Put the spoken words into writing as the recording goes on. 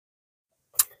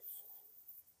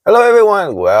Hello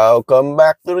everyone, welcome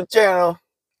back to the channel.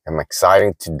 I'm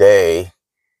excited today.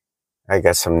 I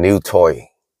got some new toy.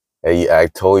 I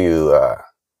told you a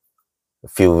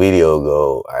few videos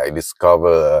ago I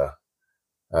discovered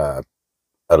a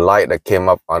light that came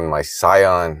up on my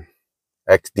Scion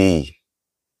XD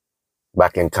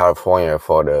back in California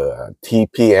for the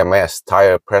TPMS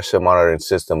tire pressure monitoring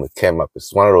system. It came up.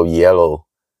 It's one of those yellow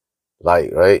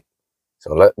light, right?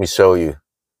 So let me show you.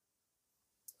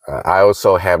 I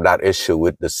also have that issue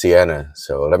with the Sienna,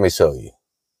 so let me show you.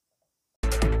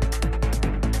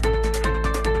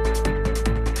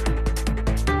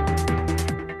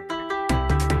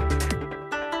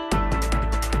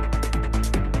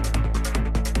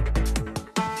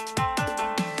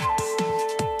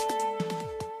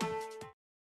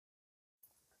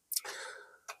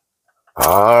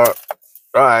 All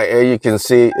right, as you can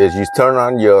see, as you turn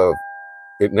on your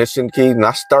ignition key,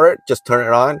 not start it, just turn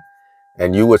it on,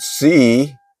 and you would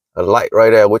see a light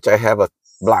right there, which I have a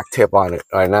black tip on it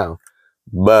right now.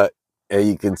 But as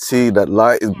you can see, that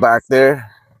light is back there.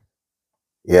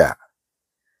 Yeah,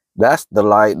 that's the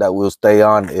light that will stay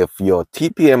on if your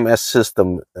TPMS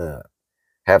system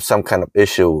have some kind of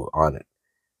issue on it,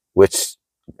 which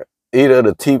either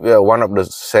the one of the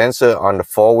sensor on the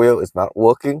four wheel is not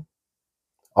working,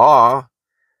 or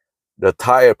the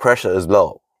tire pressure is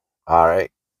low. All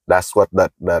right, that's what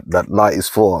that light is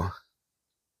for.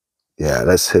 Yeah,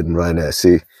 that's hidden right there.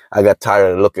 See, I got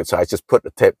tired of looking, so I just put the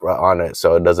tape right on it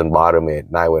so it doesn't bother me at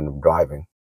night when I'm driving.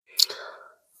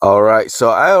 All right,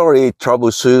 so I already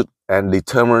troubleshoot and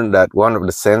determined that one of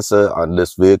the sensors on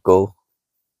this vehicle,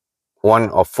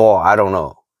 1 or 4, I don't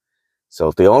know.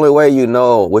 So the only way you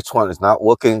know which one is not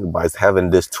working by having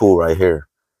this tool right here.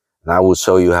 And I will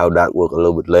show you how that works a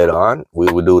little bit later on.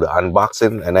 We will do the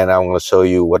unboxing, and then I'm going to show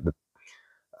you what the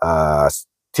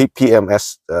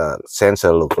TPMS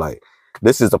sensor look like.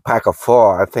 This is a pack of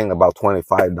 4, I think about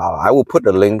 $25. I will put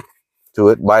the link to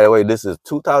it. By the way, this is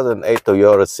 2008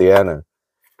 Toyota Sienna,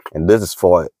 and this is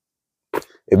for it.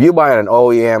 If you buy an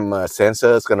OEM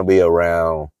sensor, it's going to be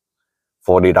around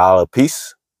 $40 a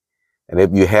piece. And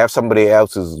if you have somebody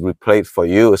else's replace for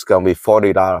you, it's going to be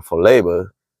 $40 for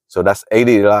labor. So that's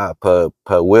 $80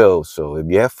 per wheel. So if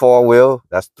you have 4 wheels,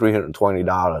 that's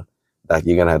 $320 that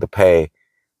you're going to have to pay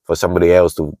for somebody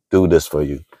else to do this for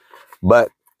you.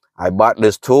 But I bought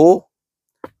this tool,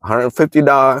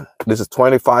 $150. This is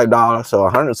 $25, so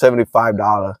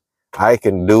 $175. I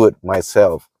can do it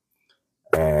myself.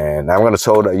 And I'm going to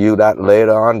show you that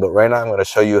later on. But right now, I'm going to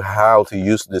show you how to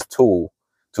use this tool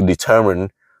to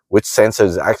determine which sensor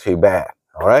is actually bad.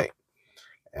 All right.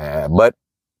 But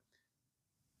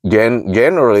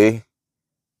generally,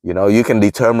 you know, you can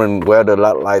determine whether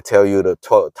the light tell you the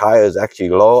tire is actually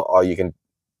low, or you can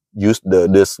use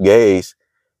this gauge,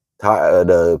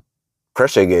 the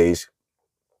pressure gauge.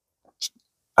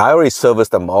 I already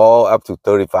serviced them all up to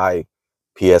 35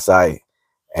 psi,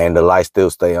 and the light still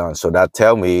stay on. So that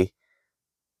tell me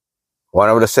one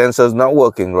of the sensors not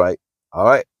working right. All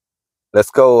right,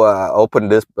 let's go open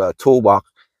this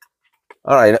toolbox.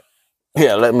 All right,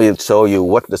 here, let me show you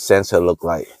what the sensor look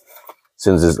like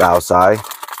since it's outside.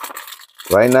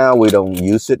 Right now, we don't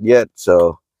use it yet,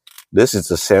 so this is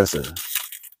the sensor.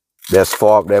 There's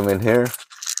 4 of them in here,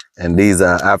 and these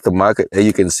are aftermarket. And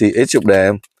you can see each of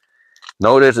them.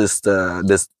 Notice it's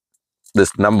this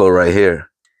number right here.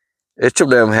 Each of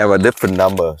them have a different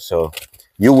number, so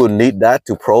you will need that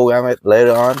to program it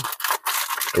later on.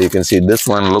 You can see this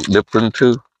one look different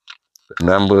too. The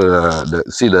number,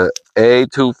 see the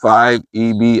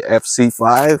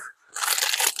A25EBFC5.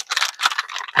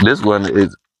 This one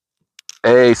is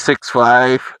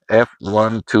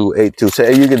A65F1282. So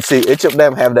you can see each of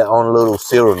them have their own little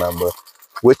serial number,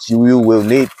 which you will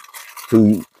need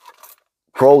to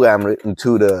program it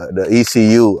into the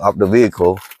ECU of the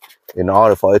vehicle in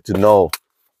order for it to know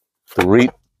to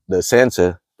read the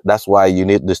sensor. That's why you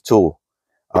need this tool.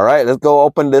 All right, let's go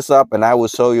open this up, and I will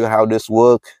show you how this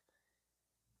works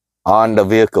on the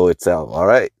vehicle itself. All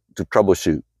right, to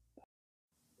troubleshoot.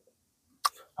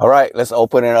 All right, let's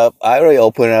open it up. I already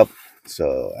opened it up,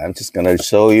 so I'm just gonna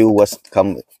show you what's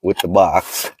come with the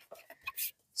box.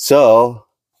 So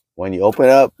when you open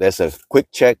it up, there's a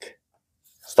quick check,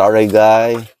 starter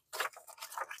guide,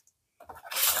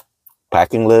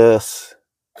 packing list.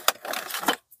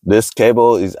 This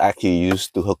cable is actually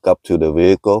used to hook up to the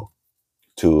vehicle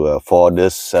to for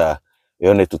this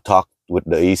unit to talk with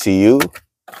the ECU.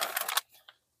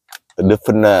 A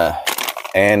different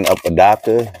end of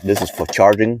adapter. This is for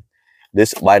charging.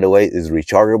 This, by the way, is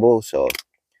rechargeable, so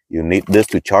you need this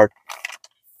to charge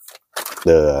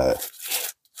the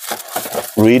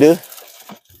reader.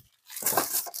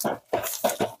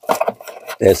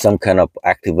 There's some kind of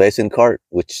activation card,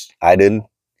 which I didn't.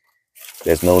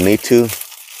 There's no need to.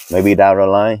 Maybe down the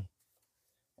line.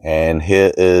 And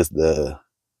here is the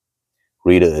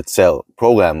reader itself,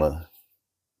 programmer.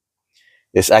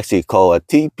 It's actually called a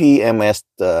TPMS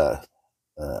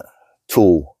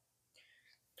tool.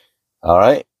 All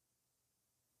right.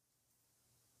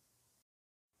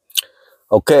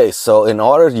 Okay, so in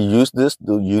order to use this,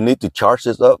 you need to charge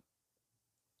this up.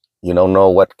 You don't know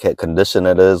what condition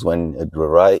it is when it will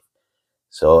write.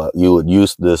 So you would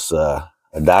use this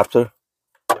adapter,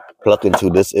 plug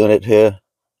into this unit here.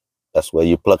 That's where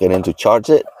you plug it in to charge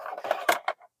it.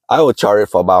 I would charge it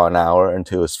for about an hour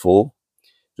until it's full.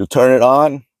 To turn it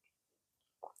on,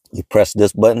 you press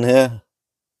this button here.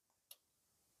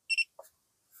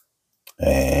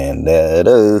 And there it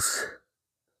is.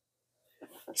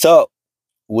 So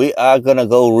we are gonna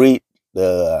go read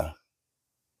the,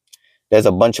 there's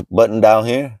a bunch of buttons down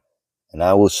here, and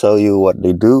I will show you what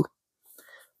they do.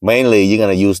 Mainly, you're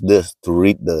gonna use this to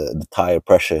read the tire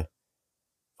pressure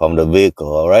from the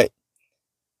vehicle, all right?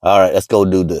 All right, let's go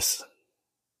do this.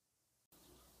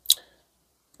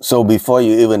 So before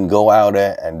you even go out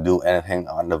there and do anything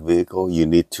on the vehicle, you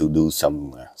need to do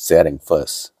some setting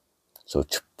first. So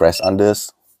press on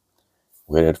this,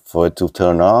 wait for it to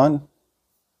turn on.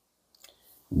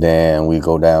 Then we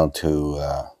go down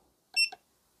to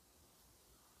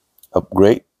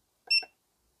upgrade.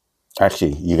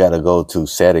 Actually, you gotta go to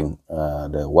setting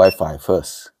the Wi-Fi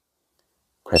first.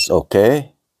 Press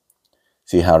OK.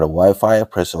 See how the Wi-Fi,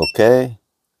 press OK.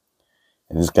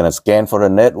 And it's gonna scan for the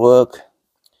network.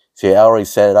 See, I already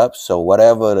set it up, so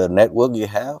whatever the network you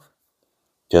have,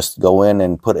 just go in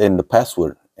and put in the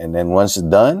password. And then once it's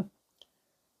done,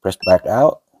 press back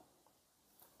out.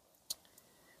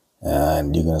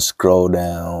 And you're gonna scroll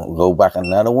down, go back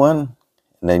another one,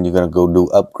 and then you're gonna go do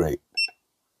upgrade.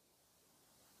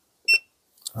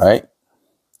 All right?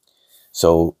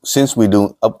 So since we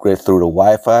do upgrade through the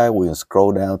Wi-Fi, we can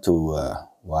scroll down to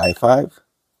Wi-Fi.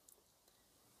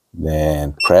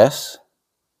 Then press.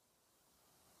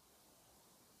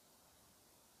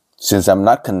 Since I'm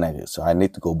not connected, so I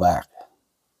need to go back.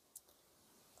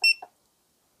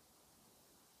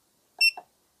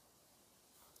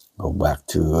 Go back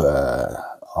to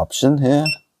option here.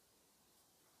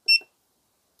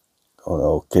 Go to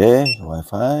OK,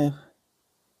 Wi-Fi.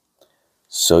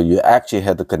 So you actually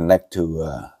have to connect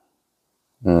to,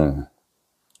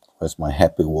 where's my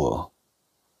happy wall?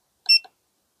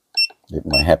 Did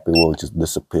my happy wall just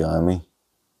disappear on me?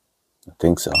 I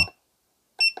think so.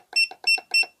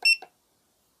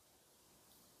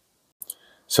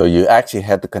 So you actually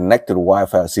have to connect to the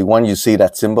Wi-Fi. See, when you see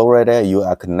that symbol right there, you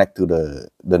are connected to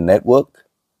the network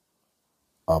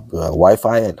of the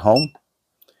Wi-Fi at home.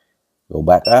 Go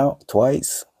back out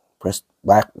twice. Press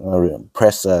back,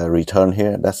 press return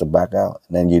here. That's a back out.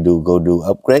 And then you go do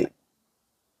upgrade.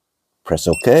 Press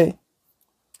OK.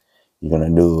 You're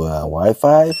gonna do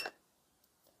Wi-Fi.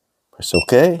 Press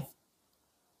OK.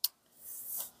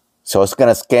 So it's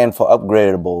gonna scan for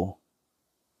upgradable.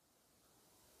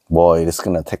 Boy, it's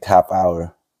gonna take half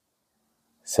hour.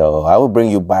 So I will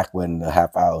bring you back when the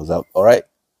half hour is up. All right.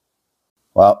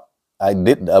 Well, I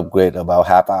did the upgrade about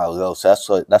half hour ago.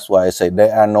 So that's why I say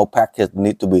there are no packets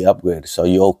need to be upgraded. So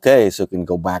you're okay. So you can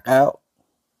go back out.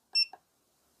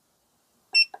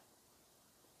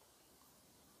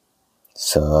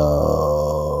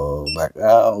 So back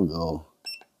out.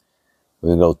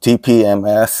 We go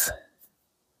TPMS.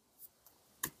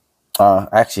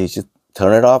 Actually, just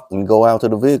turn it off and go out to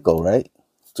the vehicle, right?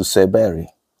 To save battery.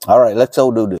 All right, let's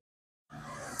all do this.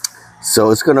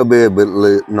 So it's gonna be a bit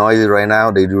noisy right now.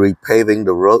 They're repaving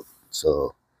the road.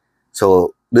 So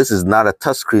this is not a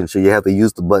touch screen, so you have to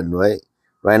use the button, right?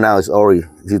 Right now it's already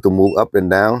easy to move up and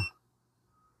down.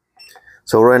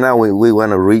 So right now we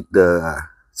want to read the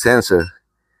sensor.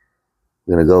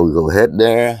 We're gonna go ahead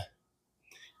there.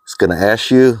 It's gonna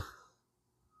ask you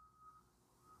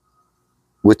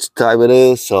which type it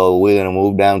is. So we're gonna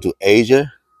move down to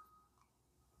Asia.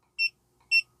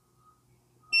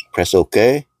 Press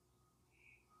OK.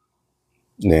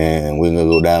 Then we're gonna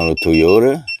go down to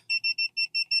Toyota.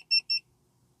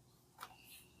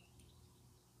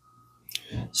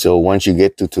 So once you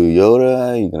get to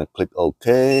Toyota, you're gonna click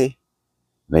OK.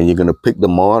 Then you're gonna pick the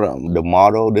model. The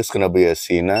model. This is gonna be a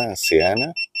Sienna.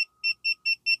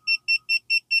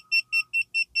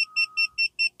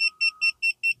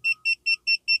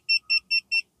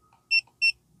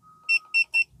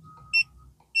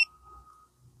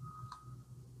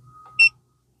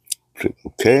 Click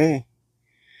OK.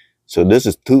 So this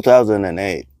is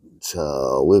 2008.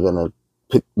 So we're gonna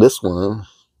pick this one.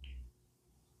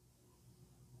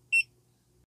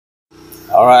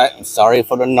 All All right, sorry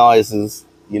for the noises.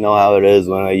 You know how it is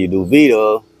when you do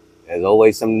video. There's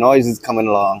always some noises coming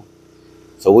along.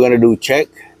 So we're gonna do check.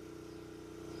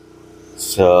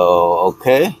 So,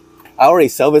 okay. I already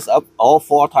serviced up all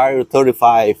 4 tires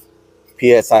 35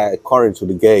 PSI according to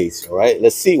the gauge, all right?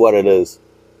 Let's see what it is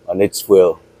on each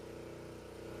wheel.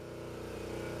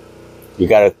 You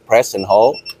gotta press and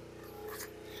hold.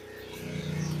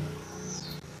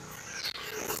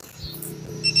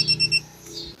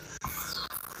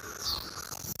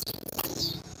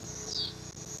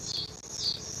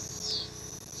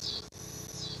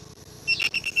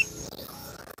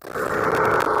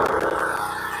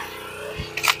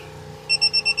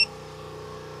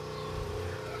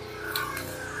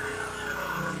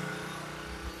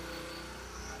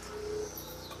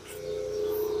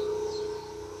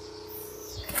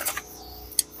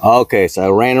 Okay, so I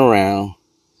ran around.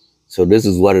 So this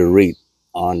is what it read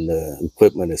on the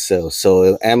equipment itself.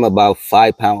 So I'm about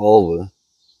 5 pounds over.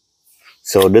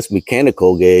 So this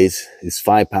mechanical gauge is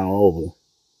 5 pounds over.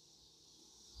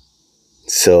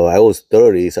 So I was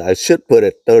 30, so I should put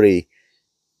it 30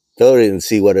 and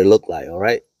see what it looked like, all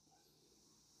right?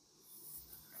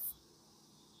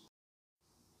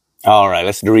 All right,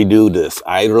 let's redo this.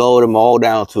 I lowered them all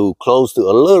down to close to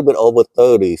a little bit over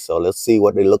 30, so let's see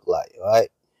what they look like, all right?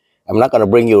 I'm not gonna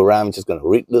bring you around, I'm just gonna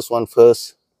read this one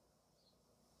first.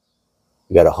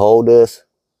 You gotta hold this.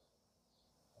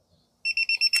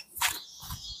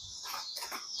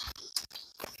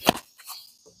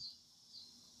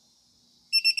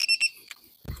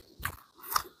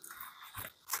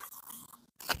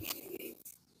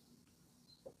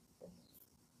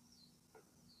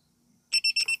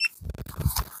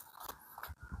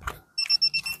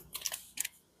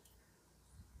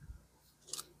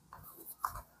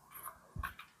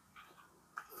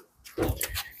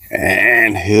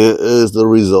 And here is the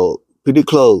result. Pretty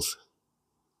close.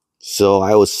 So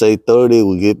I would say 30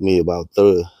 will give me about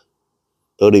 30,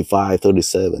 35,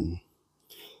 37.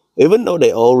 Even though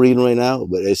they all reading right now,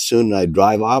 but as soon as I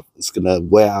drive off, it's gonna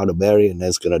wear out the battery and then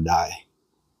it's gonna die.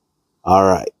 All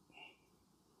right.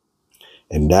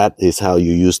 And that is how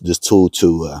you use this tool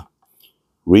to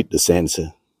read the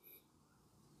sensor.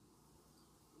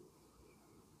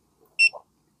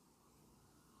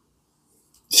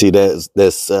 See,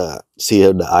 see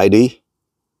the ID?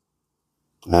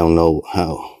 I don't know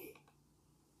how.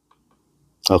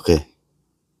 Okay.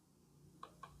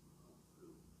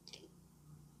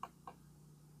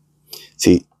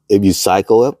 See, if you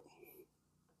cycle up,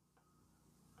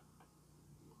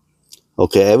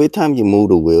 okay, every time you move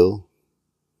the wheel,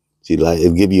 see, like,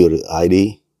 it'll give you the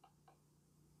ID.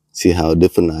 See how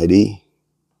different ID?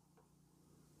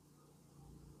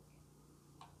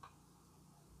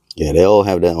 Yeah, they all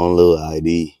have their own little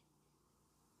ID.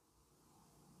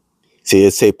 See,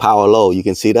 it say power low. You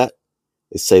can see that?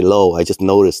 It say low. I just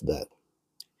noticed that.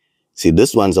 See,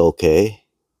 this one's okay.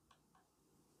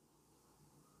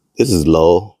 This is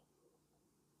low.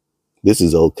 This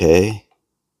is okay.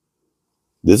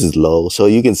 This is low. So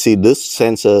you can see this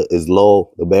sensor is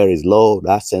low. The battery is low.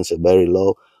 That sensor very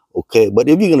low. Okay, but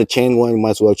if you're going to change one, you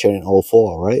might as well change all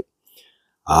 4, right?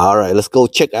 All right, let's go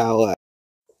check out.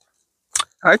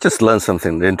 I just learned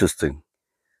something interesting.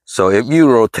 So if you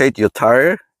rotate your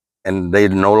tire and they're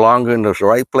no longer in the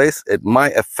right place, it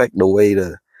might affect the way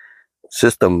the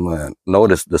system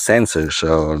notice the sensor.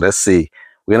 So let's see.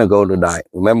 We're gonna go to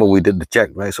remember we did the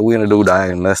check, right? So we're gonna do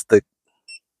diagnostic.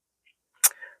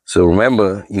 So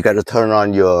remember, you got to turn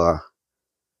on your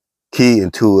key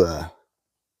into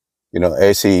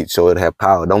AC so it have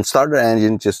power. Don't start the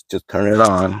engine, just turn it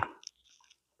on.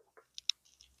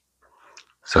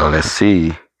 So let's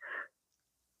see.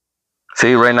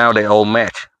 See, right now they all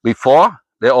match. Before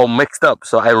they're all mixed up.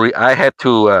 So I had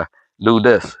to do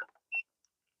this.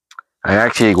 I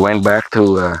actually went back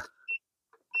to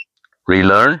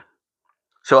relearn.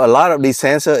 So a lot of these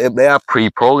sensors, if they are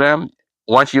pre-programmed,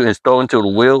 once you install into the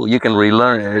wheel, you can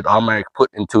relearn and it automatically put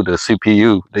into the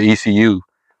CPU, the ECU.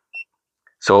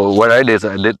 So what I did is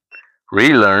I did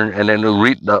relearn and then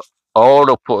read all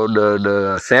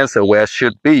the sensor where it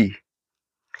should be,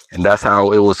 and that's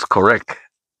how it was correct.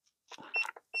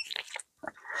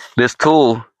 This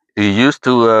tool is used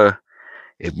to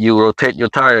if you rotate your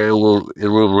tire, it will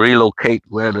relocate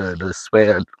where the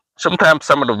spare. Sometimes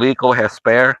some of the vehicle has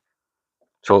spare.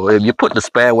 So if you put the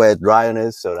spare where it's drying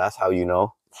is, so that's how you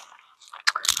know.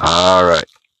 All right.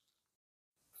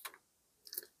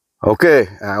 Okay,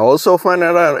 I also find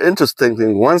that an interesting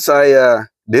thing. Once I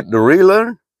did the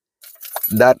relearn,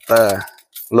 that,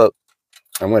 look,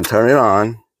 I'm gonna turn it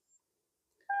on.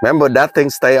 Remember that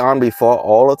thing stay on before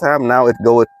all the time? Now it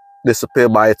go disappear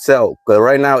by itself. Because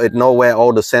right now it know where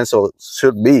all the sensors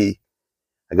should be.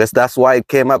 I guess that's why it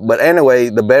came up. But anyway,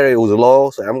 the battery was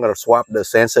low, so I'm gonna swap the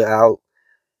sensor out.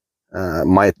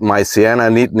 My Sienna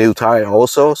need new tire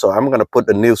also, so I'm gonna put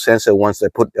the new sensor once they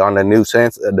put on the new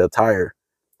sensor, the tire.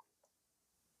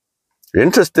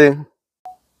 Interesting.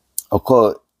 Of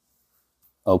course.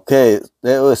 Okay,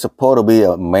 there was supposed to be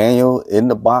a manual in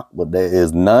the box, but there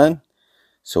is none.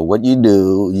 So what you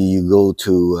do, you go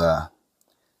to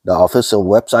the official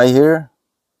website here,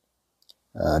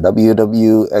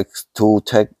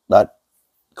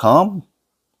 www.xtooltech.com,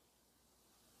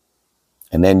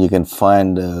 and then you can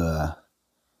find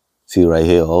see right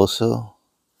here also.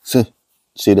 See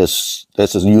there's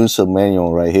a user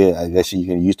manual right here. I guess you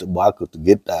can use the barcode to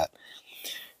get that,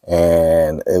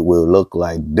 and it will look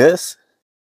like this.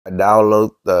 I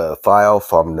download the file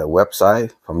from the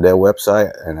website, from their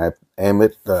website, and I aim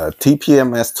it the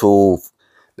TPMS tool.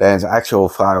 There's an actual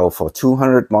file for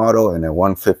 200 model and then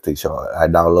 150. So I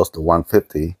download the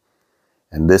 150,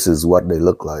 and this is what they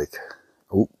look like.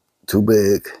 Oh, too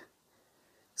big.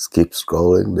 Just keep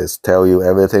scrolling. Let's tell you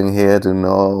everything here to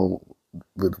know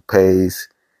with the page,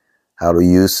 how to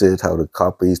use it, how to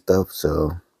copy stuff.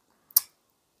 So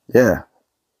yeah.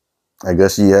 I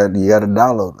guess you got to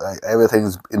download.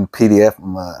 Everything's in PDF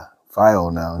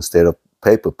file now instead of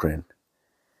paper print.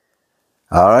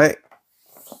 All right.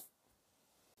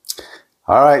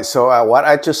 All right. So what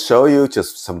I just show you,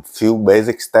 just some few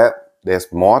basic steps.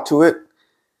 There's more to it.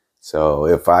 So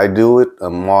if I do it,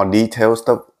 more detailed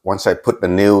stuff, once I put the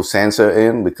new sensor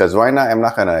in, because right now I'm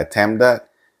not going to attempt that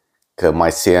because my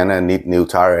Sienna need new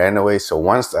tire anyway. So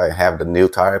once I have the new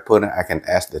tire put in, I can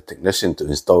ask the technician to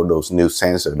install those new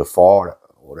sensors, the 4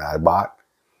 that I bought.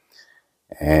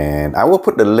 And I will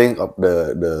put the link of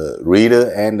the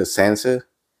reader and the sensor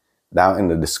down in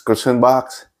the description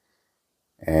box.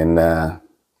 And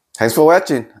thanks for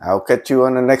watching. I'll catch you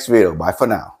on the next video. Bye for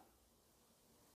now.